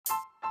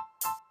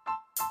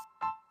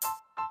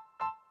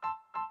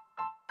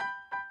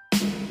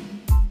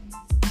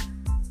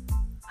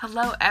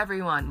Hello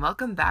everyone,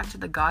 welcome back to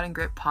the God and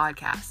Grit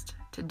podcast.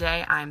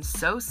 Today I'm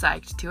so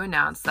psyched to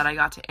announce that I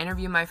got to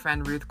interview my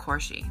friend Ruth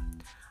Corshi.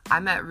 I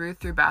met Ruth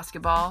through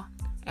basketball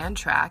and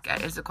track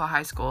at Issaquah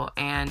High School,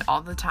 and all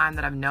the time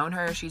that I've known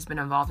her, she's been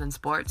involved in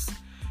sports.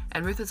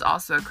 And Ruth is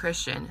also a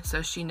Christian,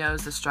 so she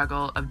knows the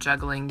struggle of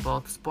juggling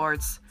both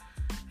sports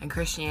and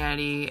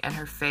Christianity and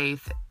her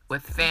faith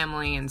with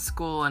family and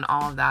school and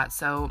all of that.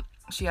 So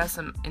she has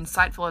some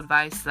insightful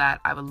advice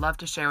that I would love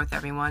to share with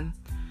everyone.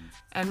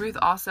 And Ruth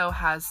also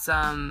has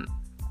some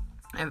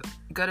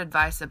good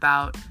advice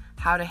about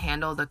how to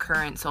handle the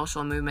current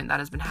social movement that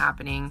has been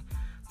happening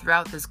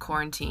throughout this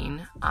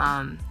quarantine.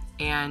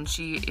 And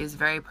she is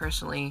very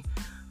personally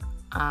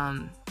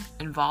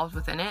involved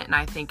within it, and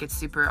I think it's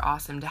super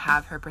awesome to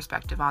have her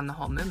perspective on the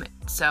whole movement.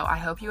 So I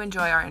hope you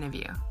enjoy our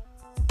interview.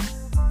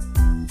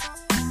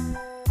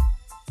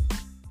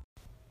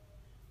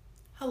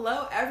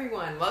 Hello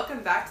everyone,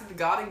 welcome back to the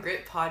God and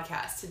Grit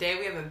podcast. Today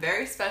we have a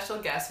very special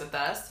guest with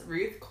us,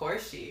 Ruth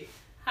Corshi.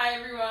 Hi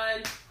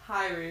everyone.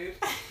 Hi Ruth.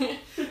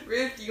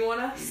 Ruth, do you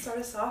want to start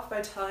us off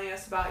by telling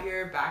us about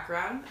your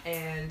background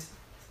and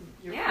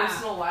your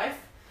personal life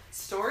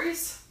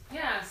stories?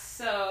 Yeah,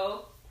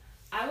 so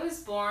I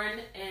was born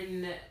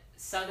in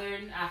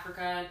southern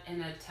Africa in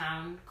a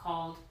town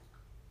called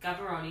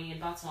Gaborone in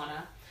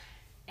Botswana,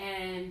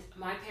 and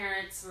my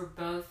parents were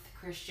both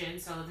Christian,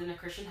 so I lived in a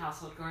Christian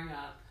household growing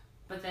up.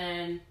 But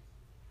then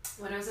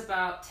when I was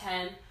about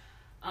 10,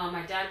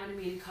 my dad wanted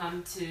me to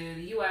come to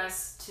the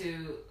U.S.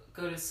 to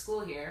go to school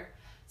here.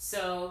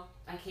 So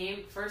I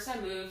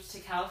moved to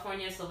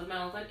California to live with my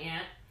uncle and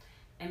aunt,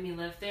 and we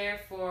lived there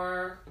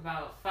for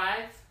about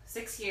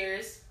 5-6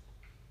 years.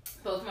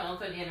 Both my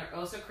uncle and aunt are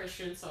also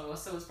Christian, so I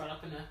also was brought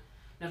up in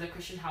another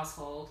Christian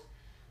household.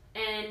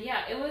 And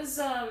yeah, it was,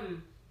 I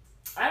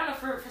don't know,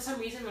 for some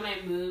reason when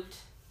I moved,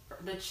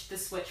 the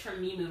switch from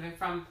me moving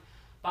from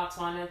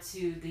Botswana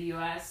to the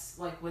U.S.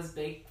 was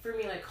big for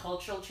me,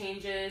 cultural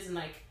changes, and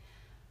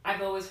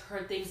I've always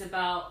heard things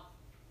about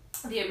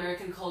the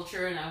American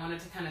culture, and I wanted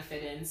to kind of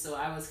fit in, so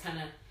I was kind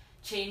of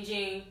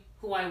changing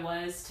who I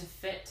was to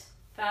fit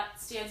that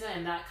stanza,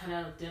 and that kind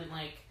of didn't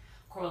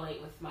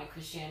correlate with my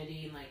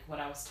Christianity and what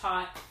I was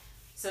taught.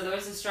 So there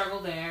was a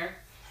struggle there.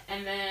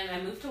 And then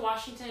I moved to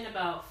Washington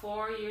about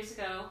 4 years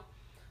ago,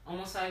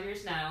 almost 5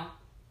 years now.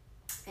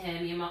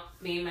 And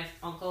me and my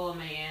uncle and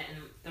my aunt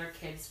and their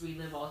kids, we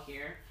live all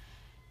here.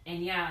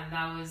 And yeah,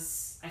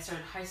 I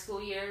started high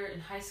school year. In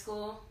high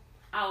school,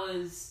 I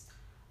was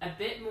a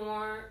bit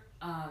more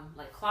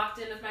clocked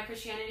in with my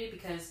Christianity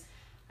because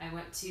I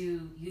went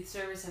to youth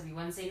service every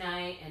Wednesday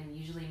night, and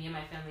usually me and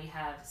my family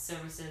have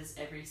services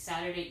every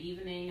Saturday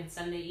evening and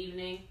Sunday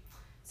evening.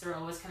 So we're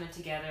always kind of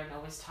together and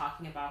always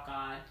talking about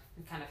God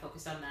and kind of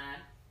focused on that.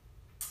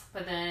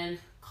 But then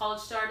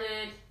college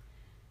started,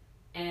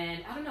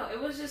 and I don't know, it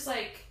was just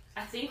I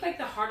think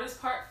the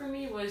hardest part for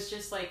me was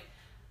just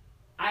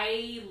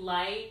I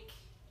like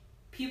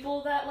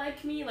people that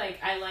like me.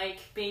 I like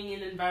being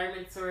in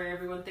environments where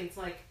everyone thinks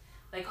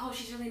oh,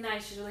 she's really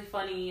nice, she's really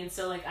funny. And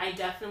so I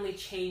definitely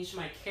changed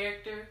my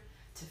character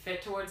to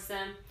fit towards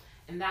them.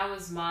 And that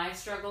was my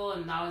struggle,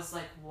 and that was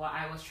what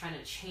I was trying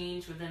to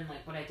change within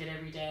what I did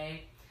every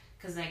day.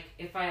 Cause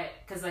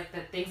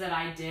the things that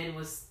I did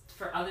was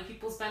for other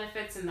people's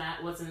benefits, and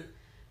that wasn't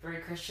very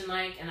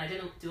Christian-like, and I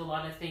didn't do a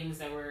lot of things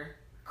that were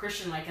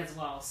Christian-like as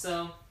well.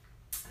 So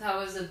that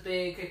was a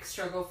big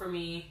struggle for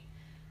me.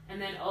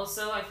 And then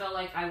also I felt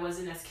I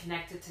wasn't as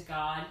connected to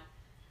God.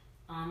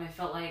 I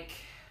felt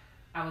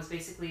I was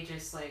basically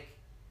just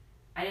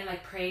I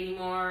didn't pray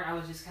anymore. I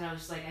was just kind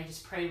of I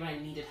just prayed when I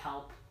needed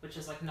help, which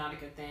is not a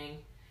good thing.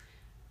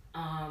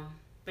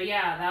 But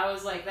yeah, that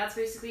was that's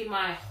basically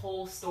my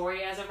whole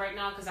story as of right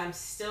now, because I'm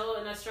still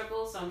in a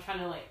struggle, so I'm trying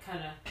to kind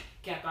of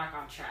get back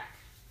on track.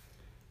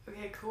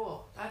 Okay,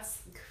 cool. That's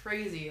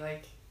crazy.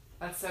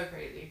 That's so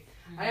crazy.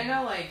 Mm-hmm. I didn't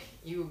know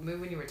you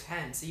moved when you were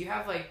 10, so you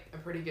have a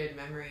pretty good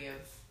memory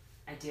of.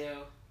 I do.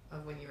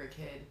 Of when you were a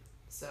kid.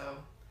 So,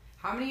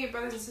 how many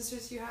brothers and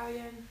sisters do you have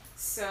again?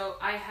 So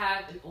I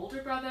have an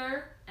older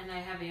brother, and I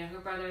have a younger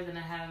brother, then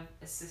I have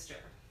a sister.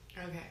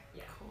 Okay.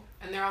 Yeah. Cool.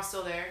 And they're all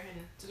still there?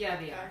 Yeah,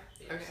 they are.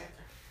 Okay.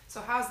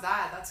 So how's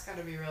that? That's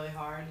gotta be really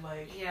hard.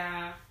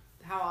 Yeah.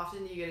 How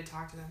often do you get to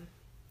talk to them?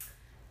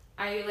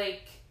 I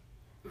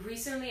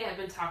recently I've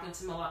been talking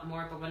to them a lot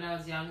more, but when I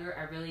was younger,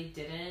 I really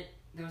didn't.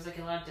 There was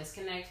a lot of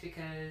disconnect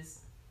because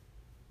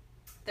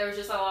there was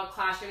just a lot of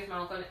clashing with my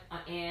uncle and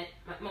aunt,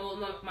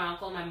 my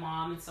uncle and my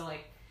mom, and so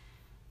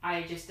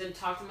I just didn't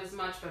talk to them as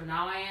much. But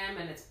now I am,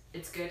 and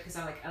it's good because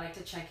I like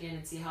to check in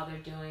and see how they're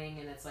doing,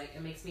 and it's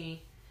it makes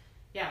me,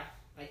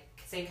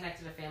 staying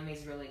connected to family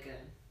is really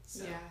good.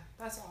 So. Yeah,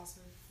 that's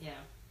awesome. Yeah.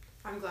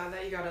 I'm glad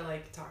that you got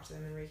to talk to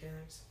them and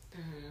reconnect.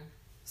 Mm-hmm.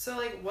 So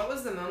what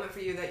was the moment for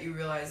you that you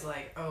realized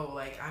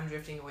I'm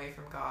drifting away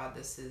from God,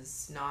 this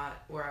is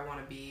not where I want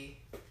to be,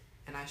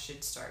 and I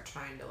should start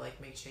trying to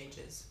make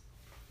changes?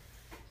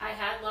 I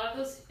had a lot of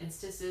those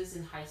instances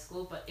in high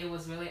school, but it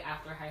was really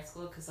after high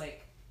school because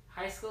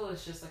high school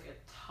is just like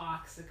a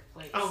toxic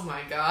place. Oh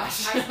my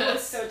gosh. High school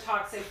is so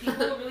toxic. People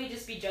will really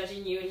just be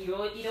judging you, and you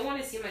don't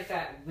want to seem like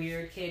that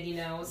weird kid, you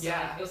know? So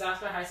Yeah. like, it was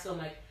after high school, I'm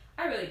like,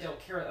 I really don't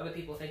care what other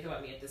people think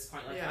about me at this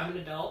point. Like, Yeah. I'm an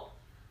adult.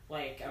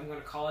 Like, I'm going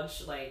to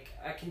college. Like,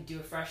 I can do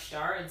a fresh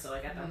start. And so,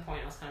 like, at that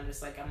point, I was kind of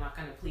just like, I'm not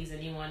going to please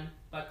anyone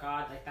but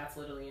God. Like, that's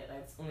literally it.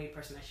 That's the only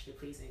person I should be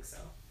pleasing, so.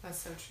 That's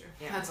so true.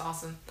 Yeah. That's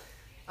awesome.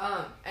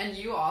 And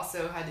you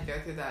also had to go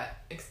through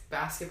that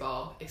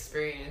basketball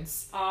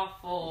experience.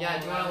 Awful. Yeah,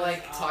 do you want to,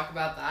 like, talk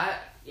about that?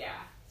 Yeah.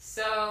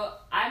 So,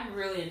 I'm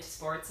really into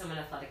sports. I'm an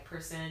athletic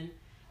person.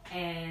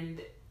 And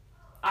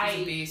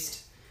She's a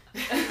beast.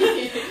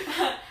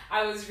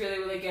 I was really,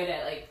 really good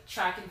at like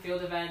track and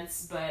field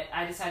events, but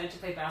I decided to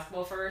play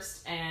basketball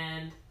first,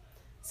 and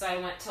so I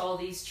went to all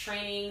these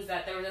trainings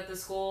that there was at the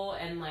school,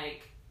 and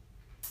like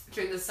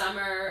during the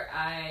summer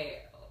I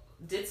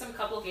did some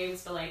couple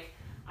games, but like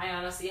I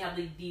honestly had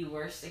like the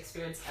worst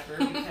experience ever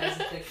because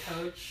the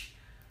coach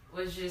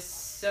was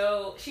just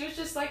she was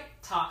just like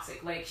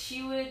toxic. Like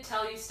she would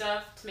tell you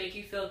stuff to make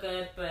you feel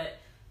good, but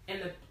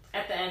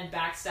at the end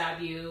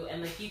backstab you,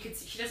 and like you could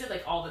see, she does it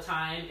like all the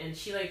time, and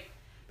she like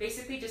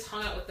basically just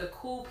hung out with the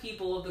cool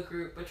people of the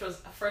group, which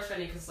was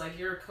frustrating because like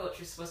you're a coach,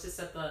 you're supposed to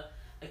set the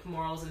like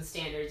morals and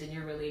standards, and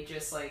you're really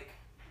just like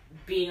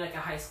being like a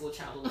high school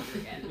child all over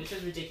again, which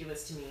was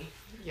ridiculous to me.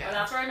 Yeah. But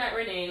that's where I met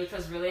Renee, which I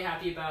was really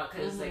happy about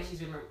because like she's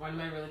been one of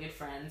my really good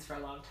friends for a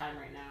long time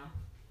right now.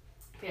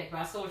 But, yeah,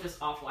 basketball was just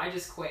awful. I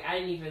just quit. I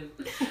didn't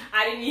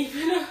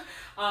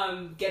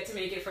even get to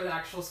make it for the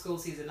actual school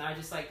season. I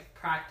just like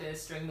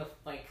practiced during the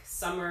like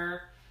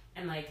summer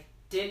and like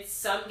did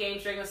some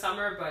games during the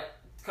summer, but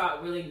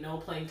got really no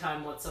playing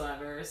time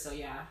whatsoever. So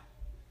yeah.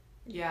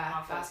 Yeah,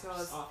 Awful. basketball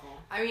was awful.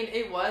 I mean,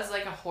 it was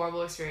like a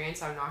horrible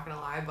experience, I'm not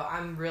gonna lie, but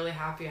I'm really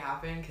happy it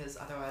happened because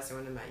otherwise I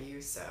wouldn't have met you,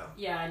 so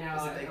Yeah, I know. it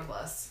was a big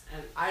plus.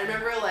 And, I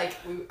remember like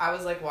I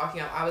was like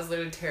walking up, I was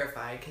literally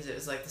terrified because it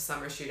was like the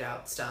summer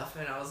shootout stuff,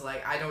 and I was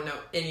like, I don't know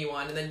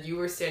anyone, and then you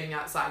were standing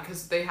outside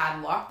because they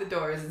had locked the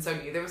doors, and so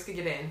neither of us could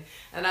get in,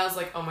 and I was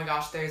like, oh my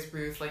gosh, there's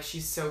Ruth, like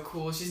she's so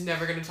cool, she's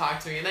never gonna talk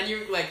to me, and then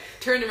you like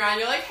turned around,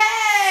 you're like,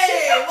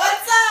 hey,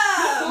 what's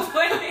up?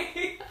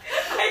 Wait,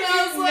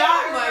 I was like,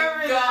 oh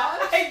my gosh.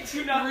 I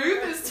do not.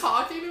 Ruth is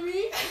talking to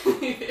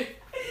me?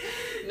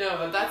 No,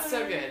 but that's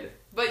so good.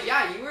 But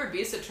yeah, you were a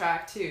beast at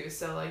track too,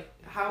 so like,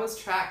 how was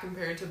track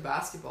compared to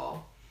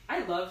basketball?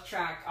 I love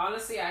track.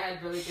 Honestly, I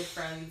had really good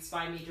friends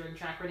by me during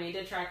track. Renee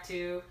did track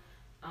too.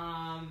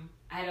 I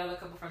had other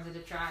couple friends that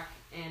did track,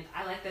 and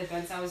I liked the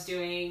events I was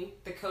doing.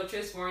 The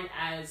coaches weren't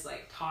as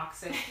like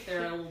toxic.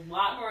 They're a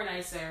lot more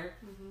nicer.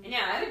 And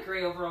yeah, I had a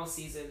great overall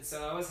season,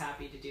 so I was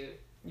happy to do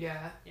it.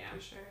 Yeah, Yeah.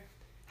 for sure.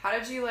 How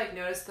did you like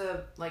notice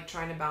the like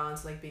trying to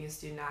balance like being a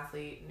student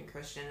athlete and a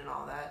Christian and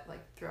all that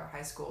like throughout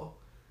high school?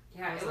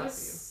 Yeah,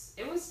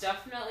 it was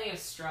definitely a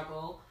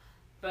struggle,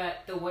 but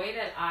the way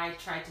that I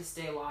tried to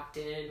stay locked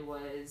in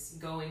was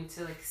going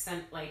to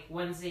like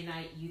Wednesday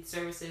night youth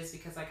services,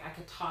 because like I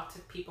could talk to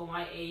people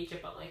my age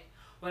about like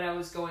what I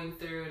was going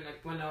through, and like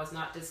when I was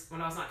not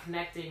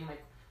connecting,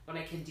 like what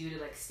I can do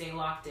to like stay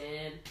locked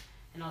in.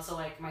 And also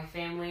like my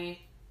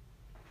family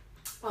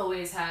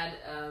always had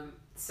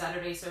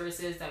Saturday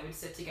services that we'd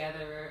sit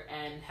together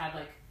and have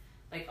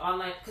like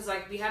online, because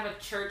like we have a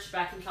church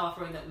back in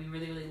California that we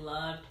really, really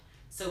loved,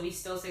 so we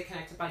still stay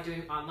connected by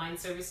doing online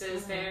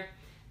services there.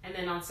 And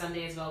then on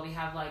Sunday as well, we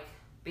have like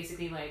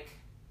basically like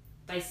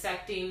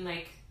dissecting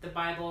like the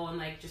Bible, and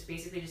like just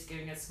basically just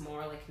giving us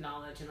more like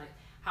knowledge and like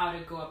how to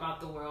go about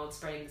the world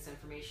spreading this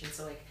information.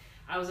 So like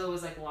I was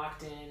always like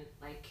locked in,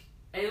 like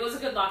it was a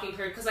good locking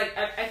period, because like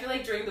I feel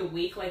like during the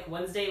week, like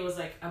Wednesday was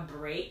like a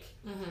break,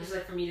 just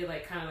like for me to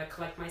like kind of like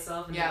collect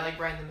myself, and Yeah, like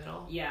right in the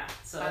middle. yeah,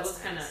 so That's it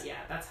was kind of nice.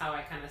 that's how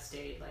I kind of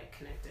stayed like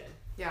connected.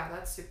 Yeah,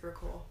 that's super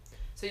cool.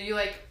 So you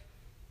like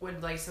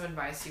would like some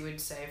advice you would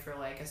say for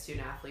like a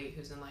student athlete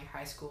who's in like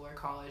high school or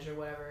college or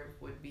whatever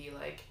would be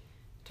like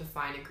to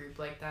find a group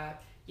like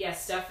that?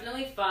 Yes,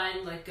 definitely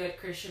find like good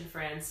Christian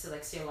friends to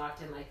like stay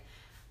locked in. Like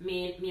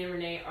me and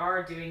Renee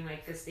are doing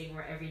like this thing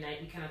where every night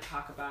we kind of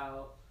talk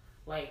about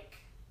like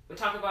we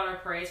talk about our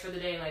praise for the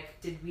day, like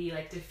did we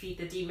like defeat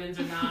the demons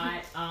or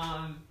not.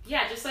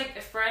 Yeah, just like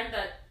a friend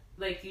that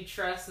like you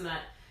trust and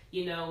that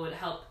you know would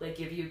help like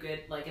give you good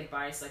like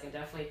advice. Like I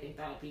definitely think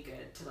that would be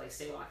good to like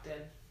stay locked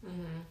in.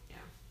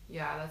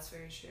 Yeah, that's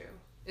very true.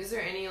 Is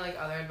there any like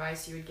other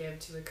advice you would give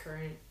to a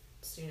current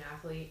student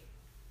athlete?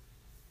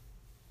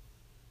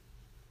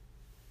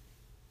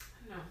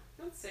 I don't know.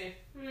 Let's see.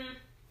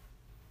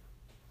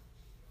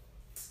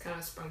 It's kind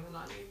of sprung that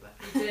on you,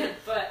 but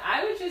But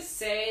I would just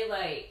say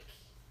like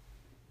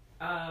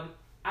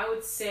I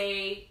would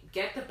say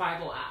get the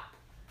Bible app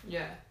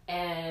yeah.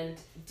 and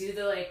do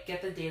the like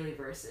get the daily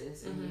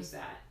verses and use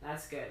that.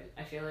 That's good.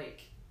 I feel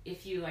like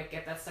if you like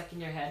get that stuck in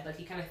your head, like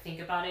you kind of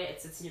think about it,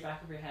 it sits in your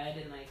back of your head,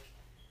 and like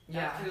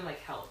that kind of like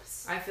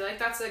helps. I feel like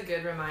that's a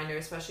good reminder,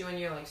 especially when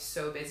you're like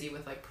so busy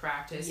with like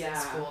practice in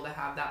school, to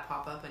have that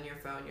pop up on your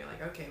phone. You're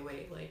like, okay,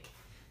 wait, like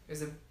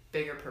there's a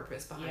bigger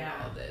purpose behind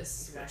all of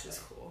this, which is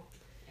cool.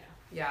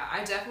 Yeah,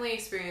 I definitely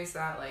experienced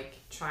that, like,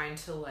 trying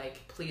to,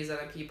 like, please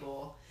other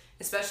people,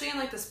 especially in,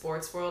 like, the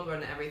sports world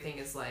when everything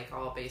is, like,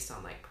 all based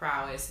on, like,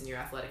 prowess and your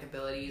athletic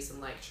abilities, and,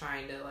 like,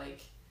 trying to,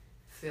 like,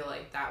 feel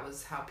like that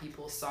was how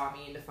people saw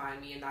me and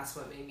defined me, and that's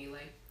what made me,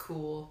 like,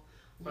 cool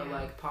or,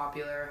 like,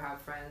 popular or have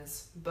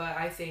friends. But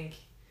I think,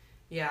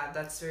 yeah,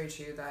 that's very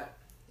true that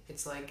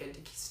it's, like, good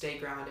to stay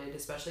grounded,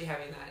 especially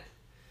having that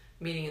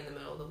meeting in the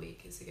middle of the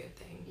week is a good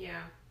thing.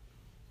 Yeah.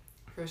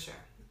 For sure.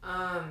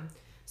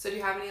 So do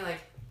you have any,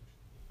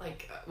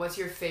 what's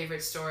your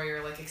favorite story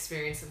or, like,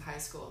 experience in high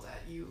school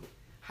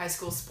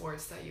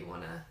sports that you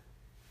want to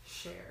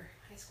share?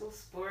 High school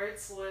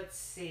sports, let's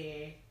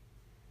see.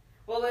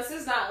 Well, this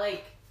is not,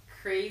 like,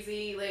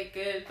 crazy, like,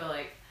 good, but,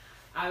 like,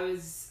 I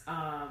was,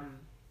 I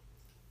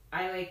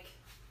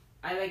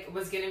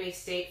was gonna make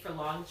state for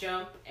long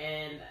jump,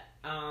 and,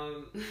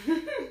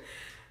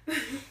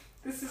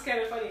 this is kind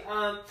of funny.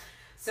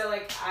 So,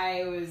 like,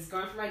 I was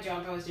going for my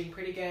jump, I was doing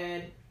pretty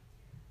good,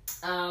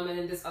 and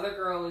then this other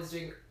girl was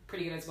doing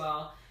pretty good as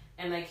well,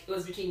 and, like, it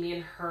was between me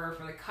and her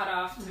for the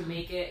cutoff to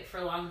make it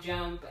for long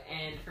jump,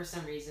 and for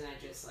some reason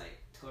I just, like,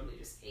 totally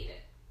just ate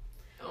it.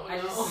 Oh, I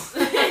no. just,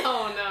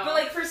 Oh, no. But,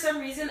 like, for some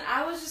reason,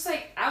 I was just,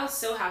 like, I was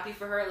so happy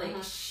for her. Like,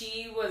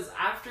 she was,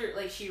 after,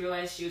 like, she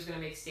realized she was going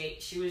to make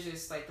state, she was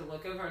just, like, the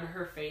look of her on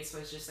her face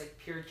was just, like,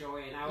 pure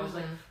joy. And I was,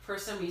 like, for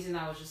some reason,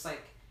 I was just,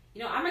 like,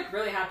 you know, I'm, like,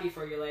 really happy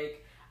for you.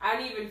 Like, I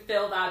didn't even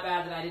feel that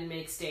bad that I didn't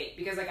make state.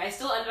 Because, like, I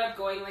still ended up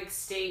going, like,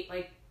 state,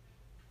 like,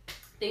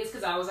 things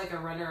because I was, like, a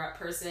runner-up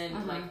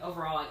person. Like,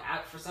 overall,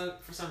 like, for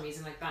some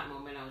reason, like, that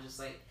moment, I was just,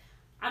 like,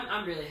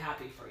 I'm really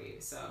happy for you,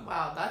 so.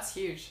 Wow, that's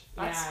huge.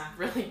 That's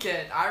really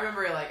good. I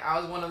remember, like, I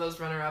was one of those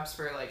runner-ups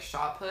for, like,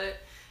 shot put,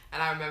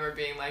 and I remember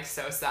being, like,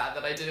 so sad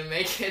that I didn't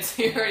make it,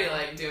 so you're already,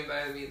 like, doing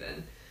better than me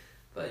then.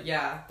 But,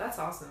 yeah, that's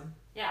awesome.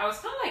 Yeah, I was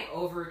kind of, like,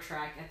 over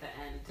track at the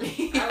end.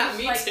 Me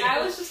too.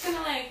 I was just kind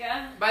of,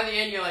 like, By the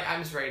end, you're like,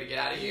 I'm just ready to get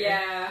out of here.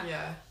 Yeah.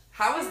 Yeah.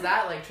 How was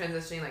that, like,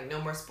 transitioning, like,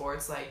 no more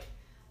sports, like,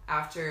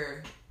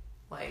 after,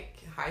 like,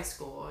 high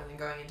school and then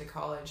going into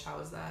college? How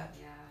was that?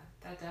 Yeah,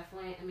 that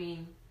definitely, I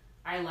mean,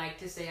 I like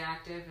to stay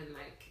active, and,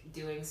 like,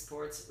 doing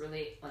sports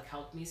really, like,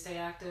 helped me stay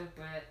active,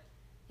 but,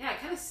 yeah,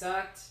 it kind of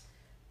sucked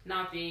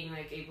not being,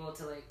 like, able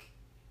to,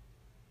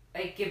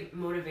 like, give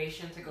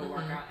motivation to go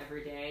work out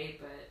every day,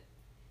 but,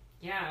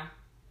 yeah.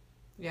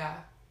 Yeah.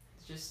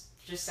 It's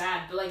just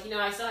sad, but, like, you know,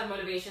 I still have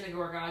motivation to go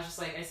work out. I was just,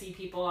 like, I see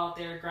people out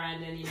there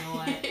grinding, you know,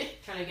 like,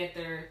 trying to get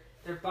their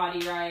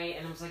body right,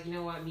 and I was like, you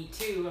know what, me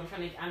too, I'm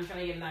trying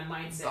to get in that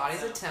mindset.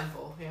 Body's a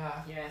temple,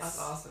 yeah. Yes. That's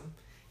awesome.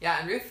 Yeah,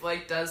 and Ruth,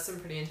 like, does some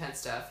pretty intense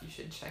stuff. You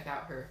should check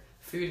out her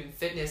food and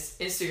fitness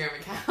Instagram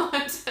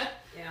account.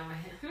 Yeah,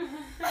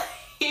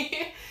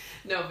 my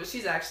No, but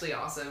she's actually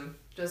awesome.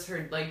 Just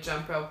her, like,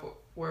 jump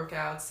rope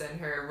workouts and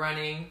her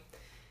running.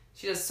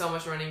 She does so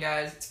much running,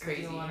 guys. It's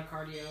crazy. I do a lot of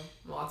cardio.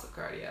 Lots of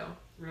cardio.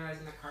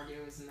 Realizing that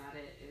cardio isn't that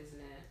it, isn't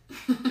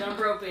it? Jump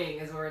roping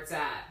is where it's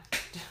at.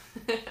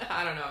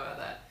 I don't know about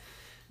that.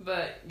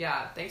 But,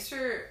 yeah, thanks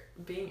for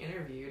being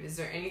interviewed. Is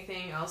there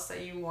anything else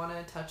that you want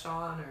to touch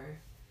on or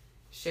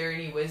share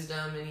any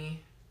wisdom,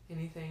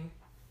 anything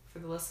for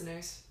the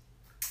listeners?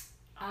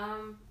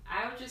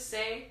 I would just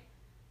say,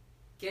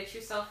 get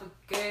yourself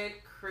a good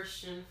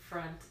Christian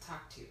friend to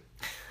talk to.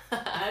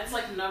 That's,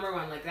 like, number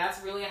one. Like,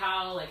 that's really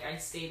how, like, I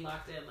stayed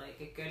locked in. Like,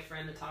 a good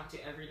friend to talk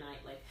to every night.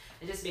 Like,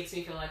 it just makes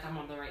me feel like I'm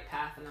on the right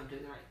path and I'm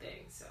doing the right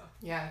thing, so.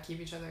 Yeah,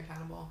 keep each other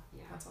accountable.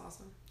 Yeah. That's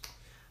awesome.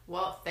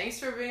 Well, thanks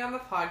for being on the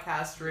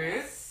podcast, Ruth.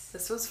 Yes.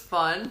 This was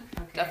fun.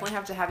 Okay. Definitely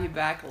have to have you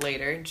back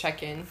later and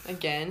check in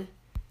again.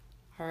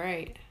 All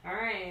right.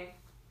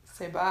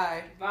 Say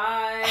bye.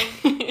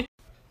 Bye.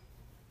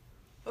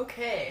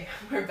 Okay,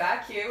 we're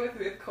back here with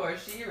Ruth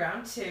Corshi,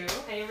 round 2.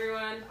 Hey,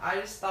 everyone. I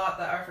just thought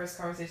that our first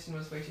conversation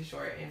was way too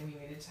short and we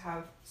needed to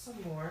have some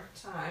more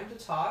time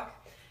to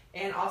talk.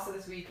 And also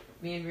this week,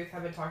 me and Ruth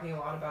have been talking a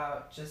lot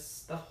about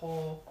just the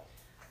whole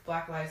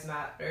Black Lives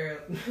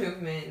Matter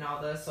movement and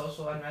all the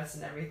social unrest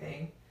and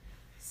everything.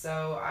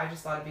 So I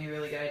just thought it'd be a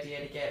really good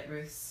idea to get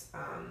Ruth's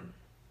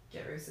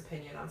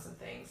opinion on some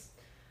things.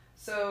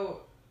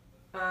 So,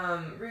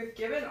 Ruth,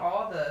 given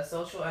all the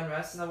social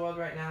unrest in the world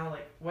right now,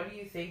 like, what do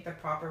you think the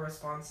proper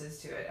response is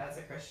to it as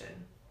a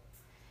Christian?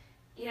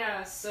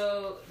 Yeah,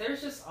 so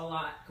there's just a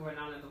lot going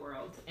on in the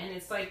world, and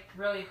it's, like,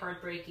 really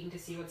heartbreaking to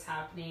see what's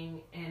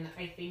happening, and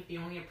I think the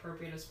only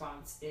appropriate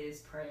response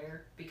is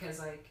prayer, because,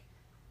 like,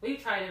 we've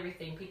tried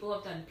everything. People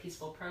have done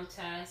peaceful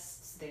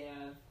protests, they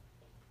have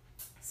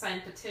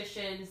signed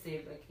petitions,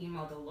 they've, like,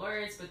 emailed the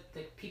lawyers, but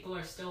the people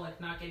are still, like,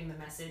 not getting the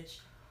message.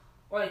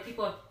 Or, like,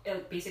 people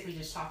have basically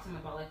just talked to them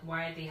about, like,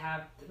 why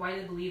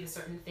they believe a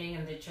certain thing,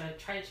 and they try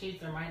to change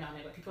their mind on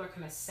it, but people are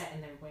kind of set in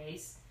their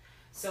ways.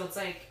 So it's,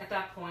 like, at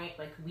that point,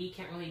 like, we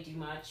can't really do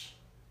much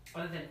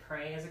other than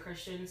pray as a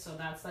Christian, so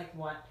that's, like,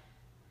 what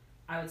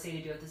I would say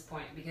to do at this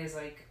point, because,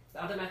 like,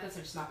 the other methods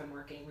have just not been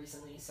working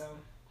recently, so,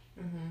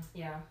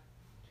 yeah.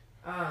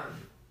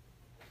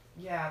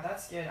 Yeah,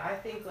 that's good. I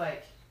think,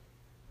 like,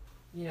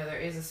 you know, there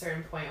is a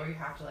certain point where you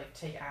have to, like,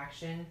 take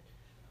action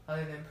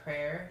other than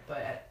prayer,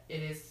 but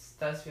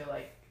does feel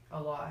like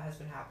a lot has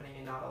been happening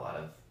and not a lot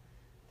of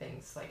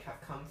things like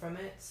have come from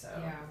it. So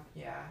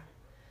yeah.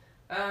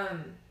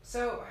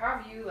 So how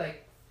have you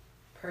like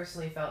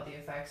personally felt the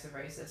effects of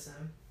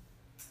racism?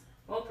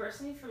 Well,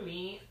 personally for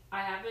me,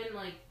 I haven't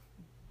like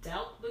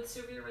dealt with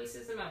severe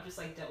racism. I've just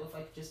like dealt with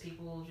like just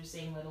people just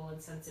saying little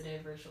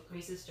insensitive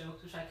racist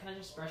jokes, which I kind of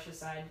just brush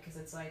aside because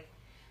it's like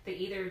they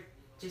either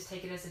just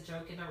take it as a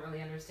joke and don't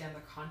really understand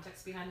the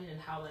context behind it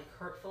and how like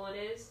hurtful it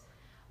is,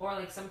 or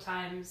like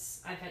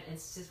sometimes I've had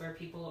instances where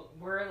people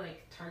were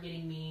like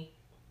targeting me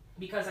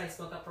because I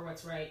spoke up for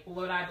what's right,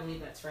 what I believe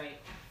that's right,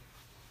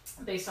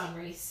 based on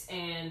race,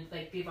 and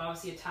like they've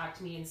obviously attacked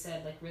me and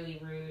said like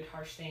really rude,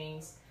 harsh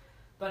things.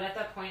 But at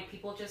that point,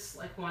 people just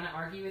like want to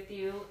argue with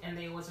you, and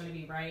they always want to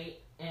be right,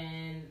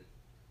 and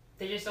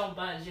they just don't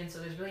budge, and so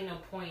there's really no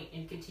point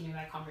in continuing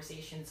that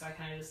conversation. So I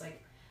kind of just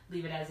like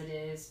leave it as it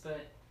is.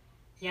 But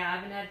yeah, I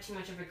haven't had too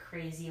much of a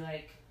crazy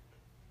like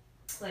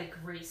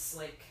race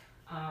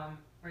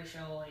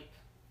racial like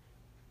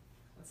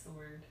what's the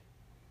word?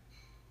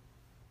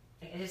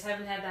 Like, I just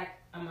haven't had that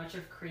much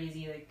of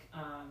crazy like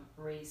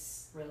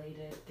race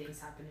related things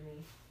happen to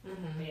me.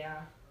 Mm-hmm. But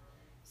yeah.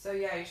 So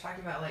yeah, you're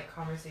talking about like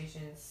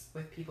conversations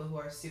with people who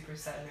are super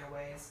set in their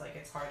ways. Like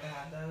it's hard to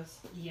have those.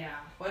 Yeah.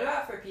 What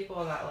about for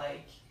people that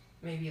like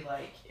maybe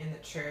like in the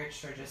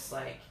church or just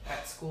like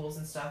at schools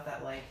and stuff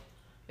that like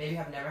maybe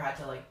have never had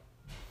to like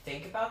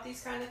think about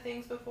these kind of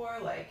things before?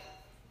 Like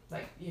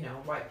you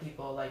know, white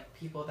people, like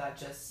people that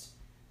just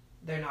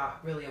they're not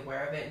really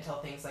aware of it until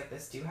things like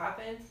this do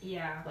happen.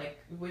 Yeah. Like,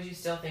 would you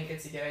still think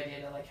it's a good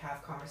idea to like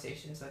have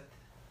conversations with?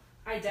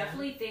 I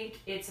definitely think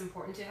it's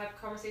important to have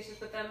conversations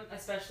with them,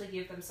 especially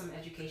give them some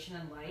education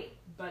and light,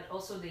 but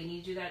also they need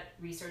to do that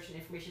research and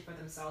information for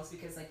themselves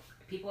because like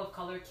people of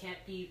color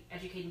can't be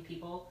educating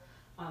people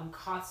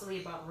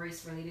constantly about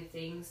race related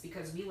things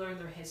because we learn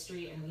their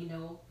history and we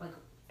know like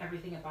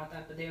everything about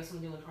that, but they also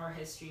know in our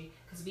history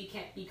because we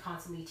can't be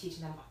constantly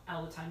teaching them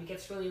all the time. It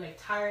gets really like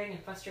tiring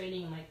and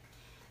frustrating and like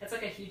it's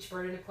like a huge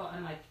burden to put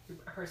on like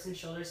a person's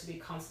shoulders to be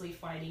constantly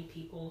fighting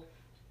people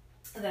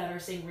that are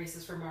saying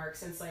racist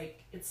remarks, and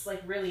it's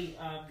like really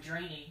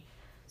draining.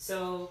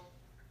 So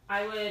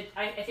I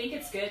think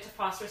it's good to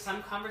foster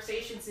some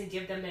conversations and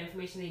give them the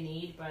information they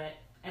need, but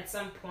at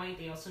some point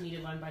they also need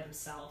to learn by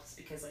themselves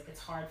because like it's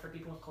hard for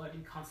people of color to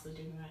be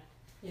constantly doing that.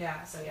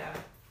 Yeah. So yeah,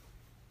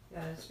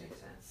 that just makes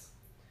sense.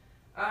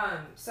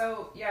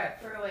 So yeah,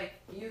 for like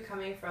you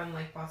coming from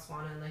like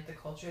Botswana and like the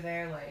culture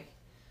there, like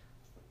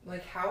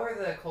how are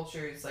the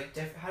cultures like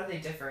how do they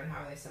differ and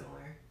how are they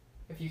similar?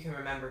 If you can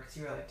remember, because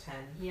you were like 10.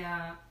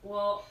 Yeah,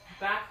 well,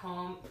 back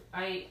home,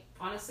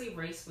 honestly,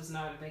 race was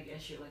not a big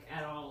issue, like,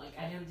 at all. Like,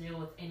 I didn't deal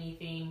with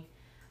anything.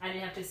 I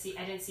didn't see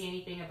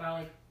anything about,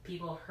 like,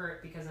 people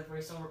hurt because of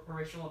racial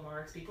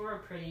remarks. People were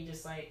pretty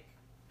just, like,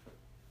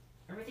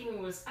 everything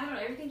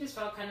just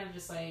felt kind of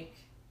just, like,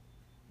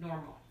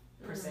 normal,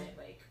 per se.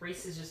 Like,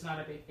 race is just not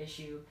a big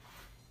issue.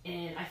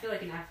 And I feel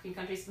like in African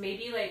countries,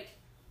 maybe, like,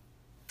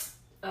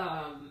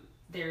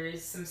 there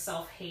is some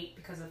self-hate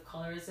because of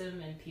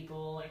colorism and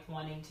people like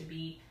wanting to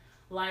be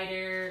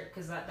lighter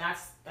because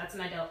that's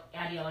an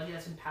ideology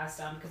that's been passed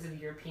down because of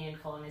European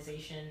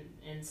colonization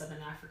in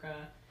Southern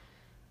Africa.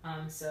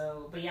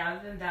 But yeah,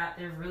 other than that,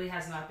 there really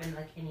has not been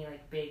like any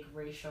like big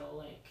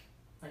racial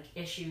like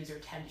issues or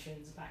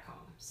tensions back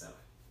home. So.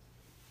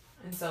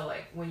 And so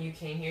like when you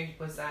came here,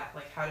 was that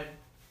like how did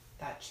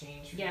that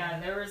change? Yeah,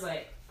 there was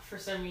like for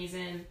some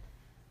reason.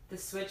 The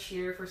switch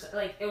here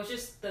it was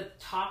just the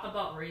talk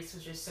about race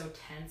was just so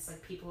tense.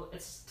 Like people,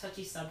 it's a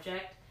touchy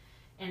subject,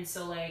 and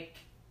so like,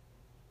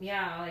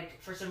 yeah, like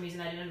for some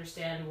reason I didn't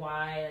understand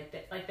why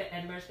the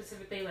N-word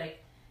specifically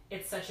like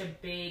it's such a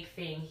big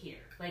thing here.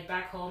 Like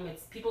back home,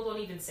 it's people don't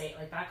even say it.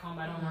 Like back home,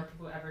 I don't remember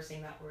people ever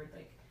saying that word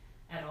like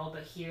at all.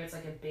 But here, it's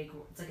like a big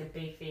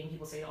thing.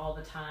 People say it all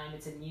the time.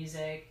 It's in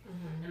music,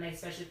 and like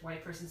especially if a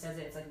white person says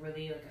it, it's like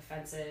really like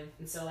offensive.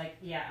 And so like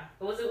yeah,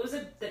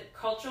 the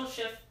cultural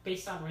shift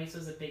based on race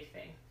was a big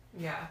thing.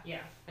 Yeah.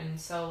 Yeah. And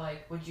so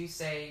like, would you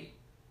say,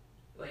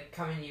 like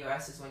coming to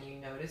U.S. is when you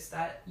noticed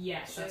that?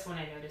 Yes, shift? that's when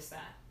I noticed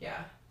that.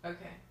 Yeah.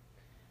 Okay.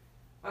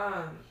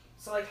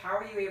 So like, how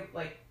are you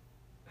able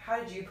how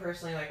did you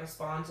personally like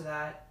respond to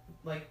that?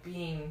 Like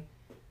being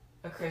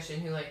a Christian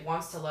who like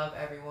wants to love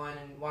everyone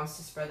and wants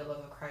to spread the love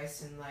of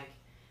Christ, and like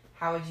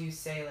how would you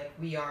say like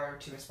we are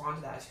to respond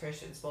to that as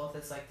Christians, both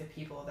as like the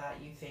people that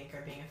you think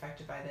are being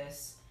affected by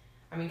this?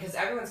 I mean, because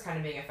everyone's kind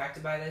of being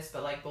affected by this,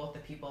 but like both the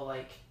people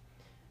like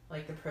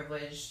the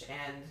privileged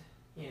and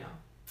you know.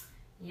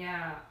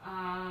 Yeah.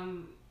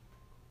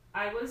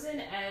 I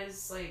wasn't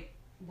as like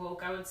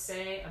woke, I would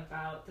say,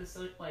 about this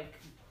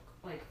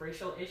like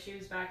racial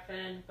issues back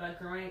then, but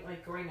growing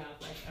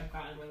up, like I've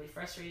gotten really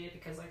frustrated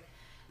because like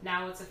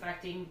now it's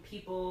affecting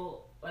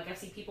people. Like I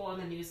see people on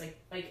the news,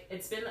 like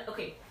it's been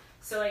okay.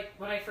 So like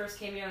when I first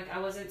came here, like I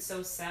wasn't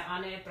so set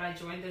on it, but I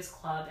joined this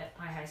club at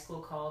my high school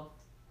called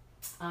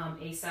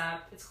ASAP.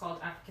 It's called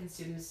African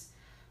Students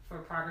for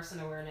Progress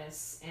and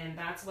Awareness, and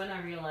that's when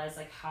I realized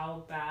like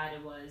how bad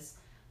it was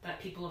that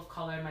people of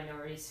color and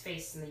minorities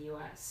faced in the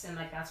U.S. And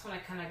like that's when I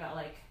kind of got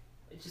like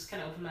it just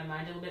kind of opened my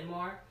mind a little bit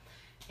more.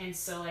 And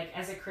so, like,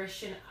 as a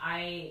Christian,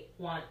 I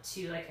want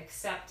to, like,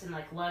 accept and,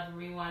 like, love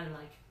everyone and,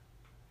 like,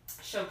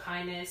 show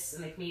kindness.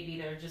 And, like, maybe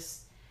they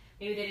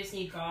just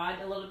need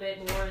God a little bit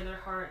more in their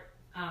heart.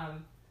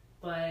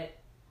 But,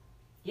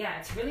 yeah,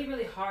 it's really,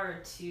 really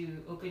hard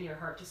to open your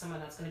heart to someone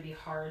that's going to be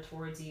hard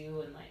towards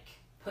you and, like,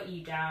 put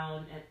you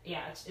down. And,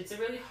 yeah, it's a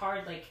really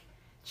hard, like,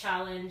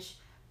 challenge.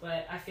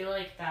 But I feel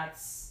like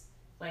that's,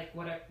 like,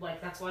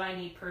 that's what I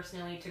need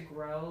personally to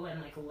grow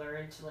and, like,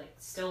 learn to, like,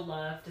 still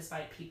love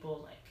despite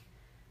people, like,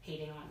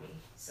 hating on me.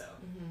 So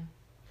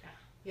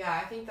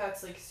yeah, I think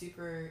that's, like,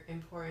 super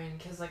important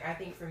because, like, I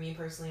think for me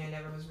personally, I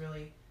never was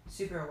really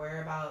super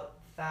aware about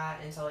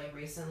that until, like,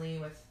 recently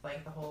with,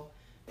 like, the whole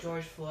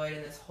George Floyd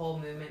and this whole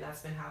movement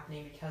that's been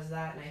happening because of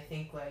that. And I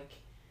think, like,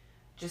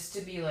 just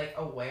to be, like,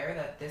 aware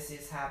that this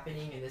is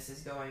happening and this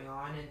is going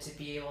on and to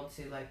be able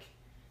to, like,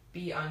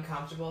 be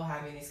uncomfortable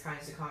having these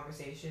kinds of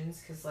conversations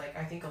because, like,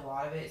 I think a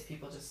lot of it is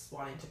people just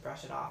wanting to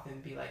brush it off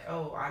and be like,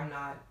 oh, I'm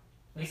not,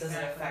 this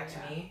doesn't affect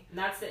me. And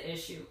that's the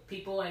issue.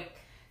 People, like,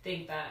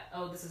 think that,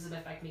 oh, this doesn't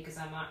affect me because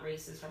I'm not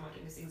racist or I'm not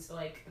doing these things. But,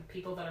 like, the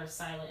people that are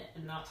silent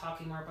and not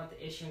talking more about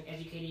the issue and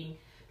educating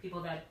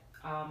people that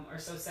are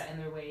so set in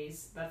their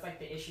ways, that's, like,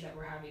 the issue that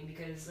we're having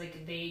because,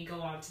 like, they go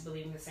on to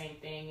believing the same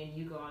thing and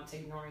you go on to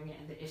ignoring it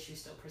and the issue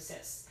still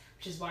persists,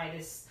 which is why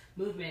this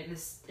movement,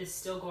 this is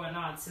still going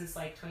on since,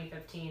 like,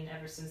 2015,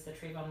 ever since the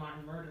Trayvon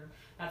Martin murder.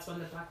 That's when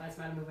the Black Lives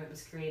Matter movement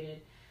was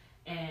created.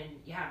 And,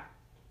 yeah.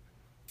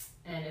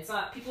 And it's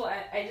not, people,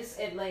 I just,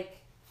 it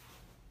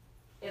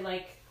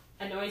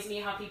annoys me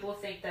how people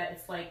think that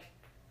it's, like,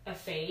 a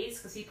phase,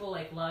 because people,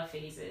 like, love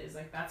phases.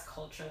 Like, that's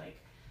culture. Like,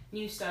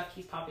 new stuff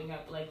keeps popping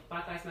up. Like,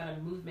 Black Lives Matter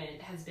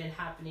movement has been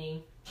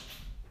happening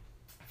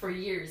for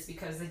years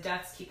because the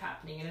deaths keep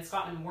happening, and it's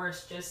gotten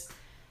worse ever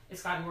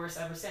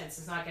since.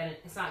 It's not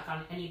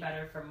gotten any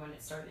better from when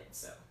it started.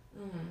 So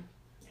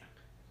yeah.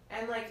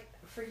 And, like,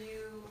 for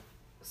you,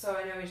 so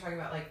I know you're talking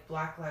about, like,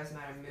 Black Lives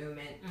Matter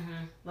movement.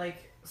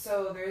 Like,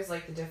 so there's,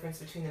 like, the difference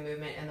between the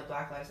movement and the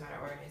Black Lives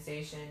Matter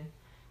organization,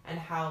 and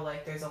how,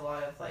 like, there's a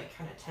lot of, like,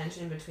 kind of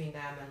tension between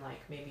them and, like,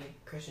 maybe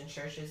Christian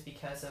churches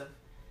because of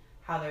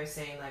how they're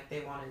saying, like,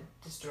 they want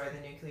to destroy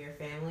the nuclear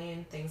family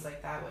and things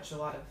like that, which a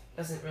lot of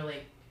doesn't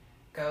really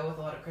go with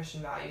a lot of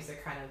Christian values. They're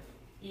kind of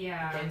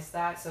against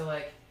that. So,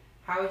 like,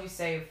 how would you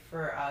say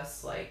for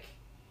us, like,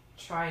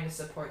 trying to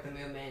support the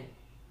movement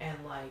and,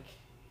 like,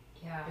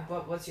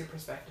 what's your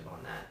perspective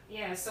on that?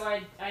 Yeah, so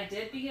I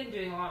did begin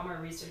doing a lot more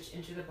research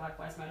into the Black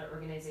Lives Matter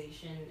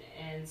organization,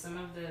 and some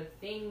of the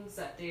things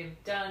that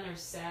they've done or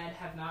said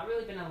have not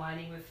really been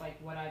aligning with, like,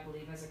 what I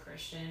believe as a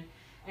Christian.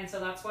 And so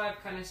that's why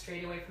I've kind of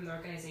strayed away from the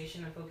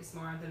organization and focused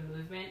more on the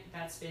movement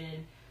that's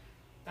been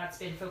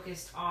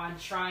focused on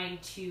trying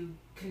to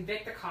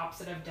convict the cops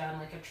that have done,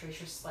 like,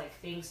 atrocious, like,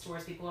 things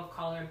towards people of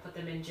color and put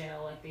them in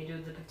jail. Like, they do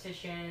the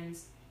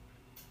petitions,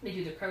 they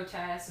do the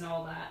protests and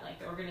all that. Like,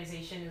 the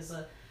organization is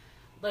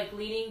like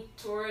leaning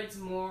towards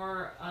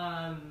more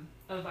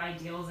of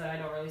ideals that I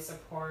don't really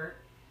support.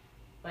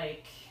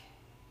 Like,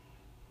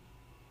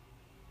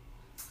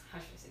 how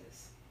should I say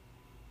this?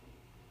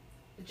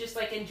 Just,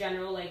 like, in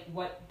general, like,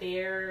 what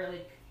they're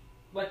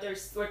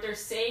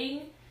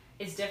saying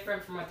is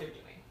different from what they're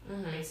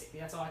doing. Basically,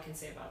 that's all I can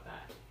say about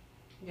that.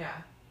 Yeah,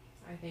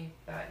 I think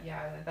that,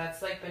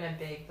 that's, like, been a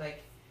big,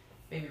 like,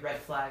 maybe red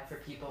flag for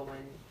people when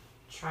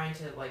trying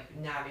to, like,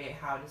 navigate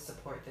how to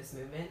support this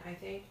movement, I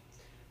think.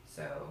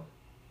 So,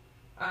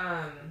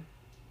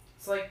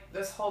 like,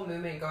 this whole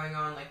movement going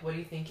on, like, what do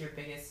you think your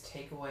biggest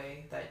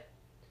takeaway that,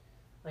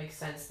 like,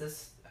 since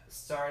this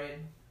started,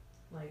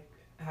 like,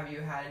 have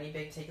you had any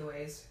big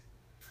takeaways?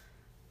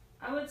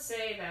 I would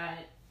say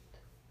that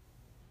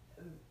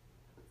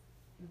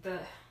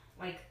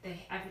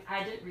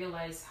I didn't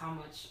realize how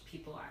much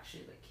people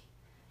actually, like,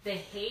 the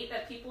hate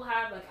that people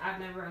have. Like, I've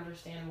never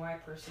understand why a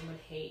person would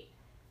hate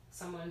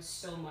someone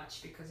so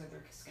much because of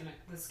their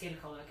skin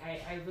color.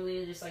 Like, I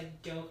really just, like,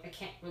 I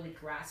can't really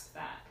grasp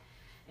that.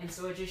 And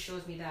so it just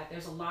shows me that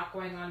there's a lot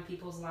going on in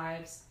people's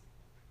lives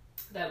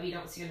that we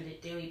don't see on a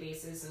daily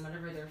basis, and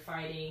whenever they're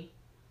fighting,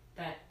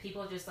 that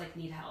people just, like,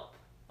 need help.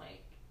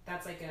 Like,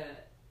 that's, like, a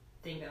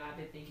thing that I've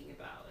been thinking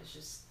about. It's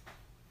just,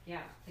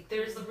 yeah, like,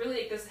 there's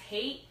really, like, this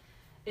hate.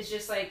 It's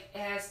just, like, it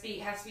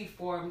has to be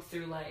formed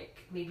through, like,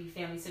 maybe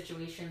family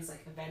situations,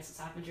 like, events that's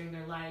happened during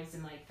their lives,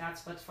 and, like,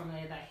 that's what's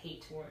formulated that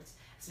hate towards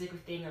a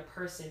specific thing or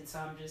person. So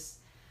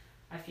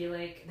I feel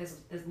like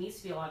there needs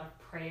to be a lot of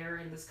prayer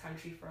in this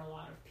country for a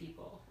lot of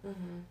people.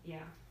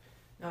 Yeah.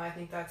 No, I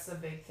think that's the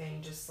big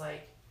thing. Just,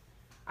 like,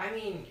 I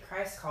mean,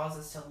 Christ calls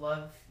us to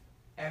love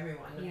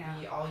everyone, to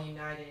be all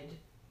united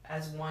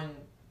as one.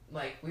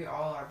 Like, we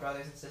all are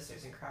brothers and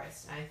sisters in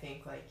Christ. And I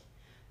think, like,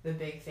 the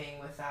big thing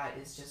with that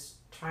is just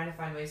trying to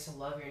find ways to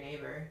love your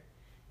neighbor,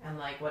 and,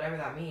 like, whatever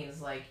that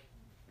means, like,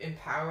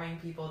 empowering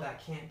people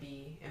that can't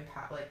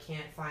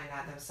find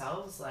that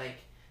themselves, like,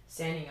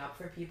 standing up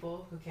for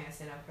people who can't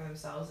stand up for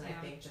themselves. And I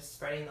think just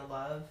spreading the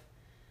love,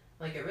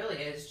 like, it really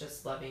is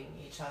just loving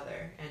each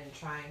other and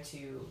trying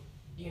to,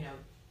 you know,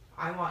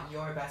 I want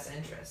your best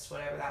interest,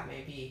 whatever that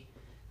may be.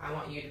 I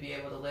want you to be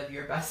able to live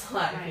your best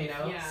life, Right, you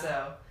know? yeah.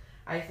 So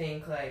I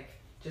think, like,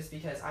 just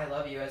because I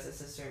love you as a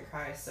sister in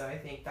Christ, so I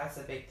think that's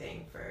a big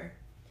thing for,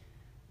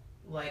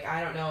 like,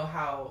 I don't know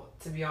how,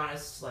 to be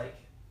honest, like,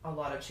 a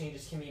lot of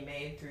changes can be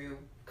made through,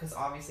 because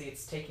obviously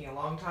it's taking a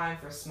long time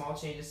for small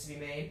changes to be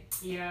made.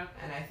 Yeah.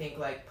 And I think,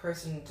 like,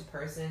 person to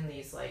person,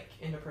 these, like,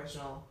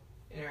 interpersonal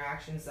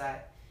interactions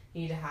that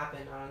need to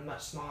happen on a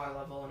much smaller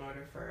level in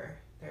order for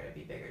there to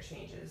be bigger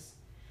changes.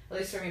 At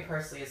least for me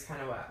personally, is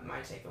kind of what my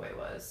takeaway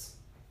was.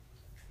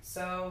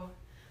 So,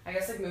 I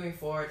guess, like, moving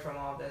forward from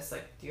all of this,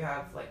 like, do you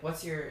have, like,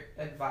 what's your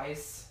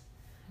advice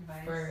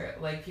for,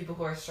 like, people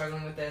who are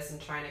struggling with this and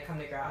trying to come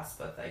to grasp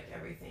with, like,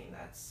 everything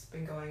that's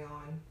been going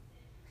on?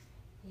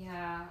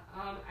 Yeah,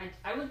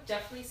 I would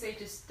definitely say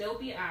just still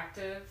be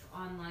active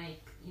on,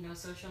 like, you know,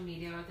 social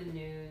media or the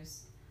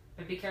news,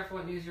 but be careful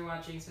what news you're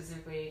watching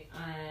specifically,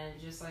 and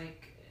just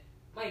like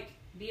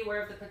be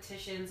aware of the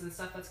petitions and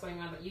stuff that's going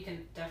on. But you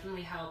can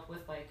definitely help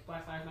with, like,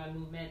 Black Lives Matter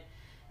movement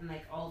and,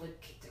 like, all the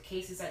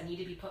cases that need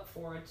to be put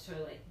forward to,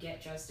 like,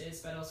 get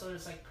justice, but also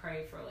just, like,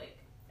 pray for, like,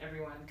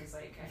 everyone, because,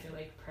 like, I feel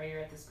like prayer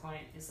at this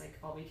point is, like,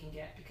 all we can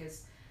get,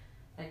 because,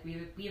 like, we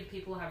have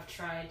people have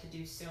tried to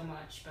do so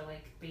much, but,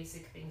 like,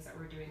 basic things that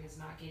we're doing is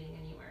not getting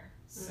anywhere.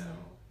 So,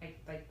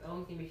 like the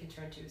only thing we can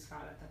turn to is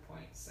God at that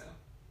point. So,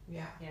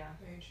 yeah,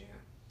 very true.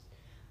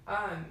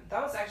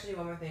 That was actually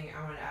one more thing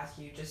I wanted to ask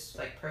you, just,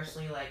 like,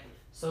 personally, like,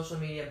 social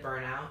media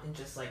burnout and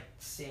just, like,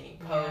 seeing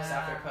post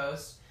after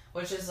post,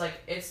 which is, like,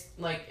 it's,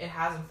 like, it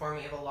has informed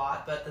me of a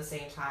lot, but at the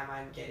same time,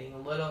 I'm getting a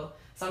little,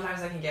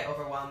 sometimes I can get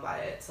overwhelmed by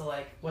it. So,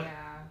 like,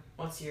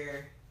 what's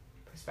your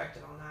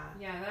perspective on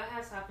that? Yeah, that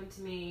has happened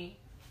to me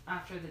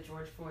after the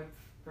George Floyd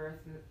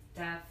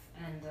death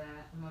and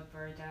Ahmaud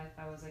Arbery death.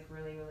 That was, like,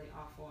 really, really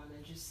awful. And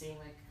then just seeing,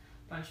 like,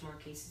 a bunch more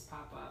cases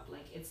pop up,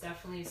 like, it's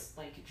definitely,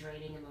 like,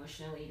 draining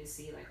emotionally to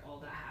see, like, all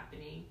that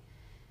happening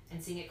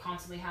and seeing it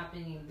constantly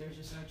happening and there's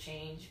just no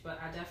change. But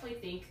I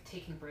definitely think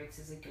taking breaks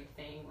is a good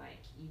thing. Like,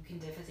 you can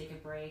definitely take a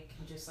break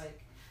and just,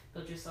 like,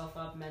 build yourself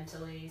up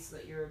mentally so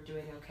that you're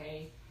doing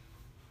okay.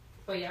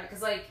 But yeah,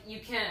 because, like, you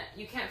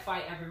can't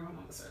fight everyone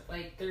on this earth.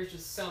 Like, there's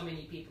just so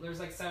many people. There's,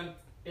 like, 7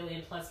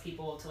 billion plus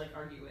people to, like,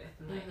 argue with.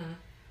 And, like,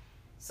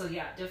 so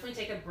yeah, definitely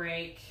take a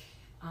break.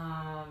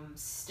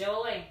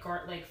 Still,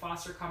 like,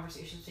 foster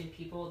conversations between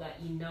people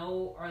that you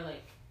know are,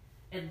 like,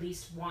 at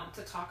least want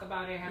to talk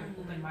about it, have an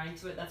open mind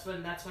to it. That's the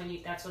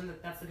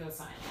go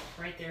sign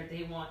right there.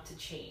 They want to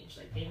change.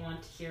 Like, they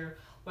want to hear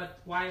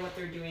what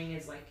they're doing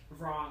is, like,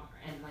 wrong,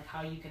 and, like,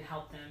 how you can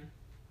help them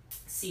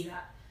see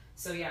that.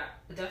 So yeah,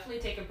 definitely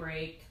take a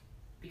break,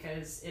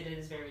 because it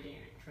is very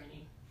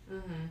draining.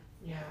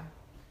 Yeah.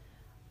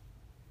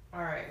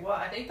 All right. Well,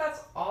 I think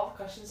that's all the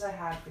questions I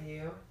had for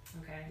you.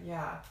 Okay.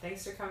 Yeah.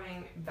 Thanks for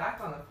coming back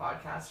on the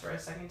podcast for a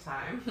second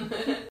time.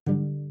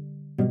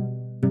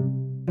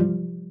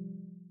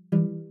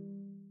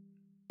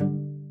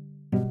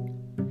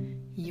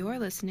 You're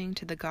listening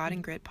to the God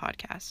and Grit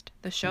podcast,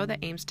 the show that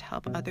aims to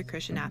help other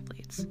Christian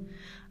athletes.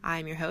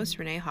 I'm your host,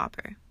 Renee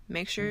Hopper.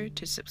 Make sure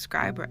to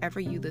subscribe wherever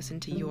you listen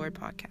to your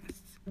podcast.